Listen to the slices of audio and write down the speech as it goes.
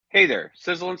Hey there,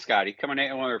 Sizzlin Scottie coming at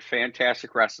you with a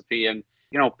fantastic recipe. And,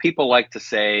 people like to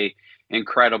say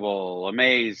incredible,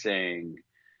 amazing.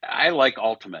 I like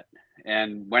ultimate.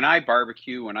 And when I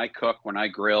barbecue, when I cook, when I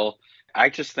grill, I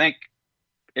just think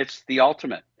it's the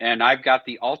ultimate. And I've got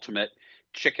the ultimate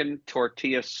chicken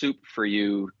tortilla soup for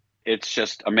you. It's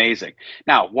just amazing.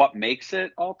 Now, what makes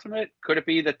it ultimate? Could it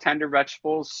be the tender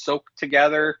vegetables soaked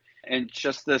together and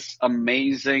just this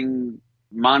amazing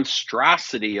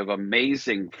monstrosity of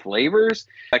amazing flavors?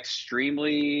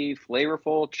 Extremely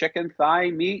flavorful chicken thigh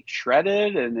meat,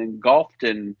 shredded and engulfed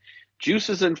in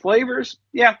juices and flavors.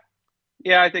 Yeah,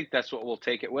 I think that's what we'll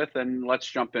take it with. And let's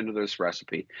jump into this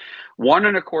recipe.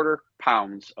 1¼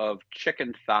 pounds of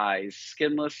chicken thighs,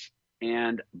 skinless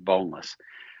and boneless.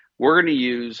 We're going to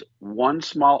use one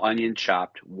small onion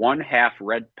chopped, one half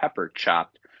red pepper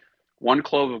chopped, one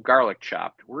clove of garlic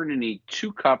chopped. We're going to need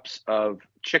 2 cups of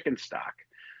chicken stock,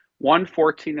 one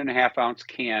 14.5 ounce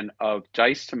can of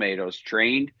diced tomatoes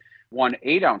drained, one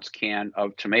 8 ounce can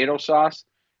of tomato sauce,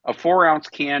 a 4 ounce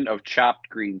can of chopped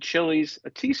green chilies, a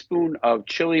teaspoon of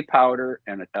chili powder,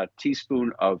 and a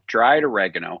teaspoon of dried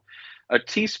oregano, a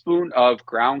teaspoon of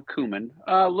ground cumin,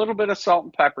 a little bit of salt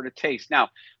and pepper to taste. Now,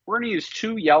 we're going to use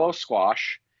 2 yellow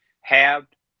squash,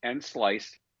 halved and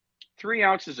sliced, 3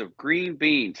 ounces of green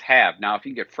beans, halved. Now, if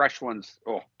you can get fresh ones,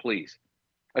 oh, please.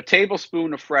 A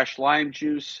tablespoon of fresh lime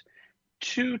juice,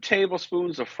 2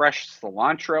 tablespoons of fresh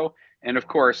cilantro, and of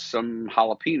course, some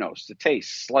jalapenos to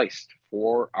taste, sliced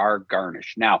for our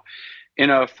garnish. Now, in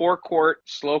a 4-quart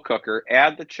slow cooker,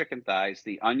 add the chicken thighs,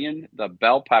 the onion, the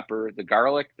bell pepper, the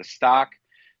garlic, the stock,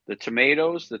 the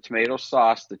tomatoes, the tomato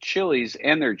sauce, the chilies,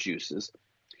 and their juices,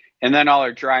 and then all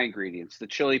our dry ingredients, the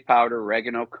chili powder,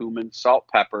 oregano, cumin, salt,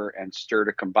 pepper, and stir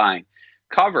to combine.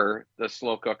 Cover the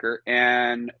slow cooker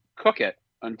and cook it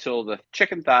until the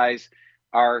chicken thighs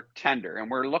are tender. And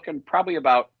we're looking probably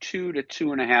about 2 to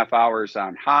 2.5 hours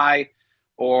on high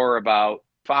or about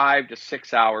 5 to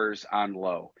 6 hours on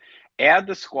low. Add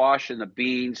the squash and the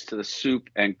beans to the soup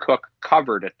and cook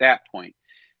covered at that point.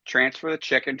 Transfer the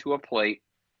chicken to a plate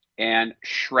and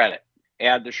shred it.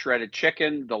 Add the shredded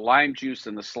chicken, the lime juice,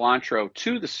 and the cilantro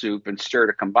to the soup and stir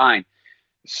to combine.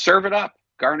 Serve it up.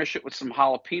 Garnish it with some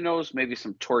jalapenos, maybe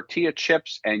some tortilla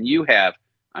chips, and you have,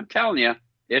 I'm telling you,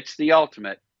 it's the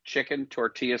ultimate chicken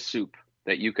tortilla soup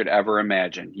that you could ever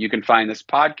imagine. You can find this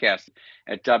podcast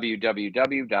at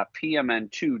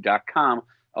www.pmn2.com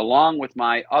along with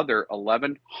my other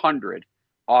 1,100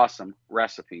 awesome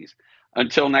recipes.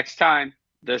 Until next time,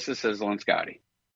 this is Sizzlin Scottie.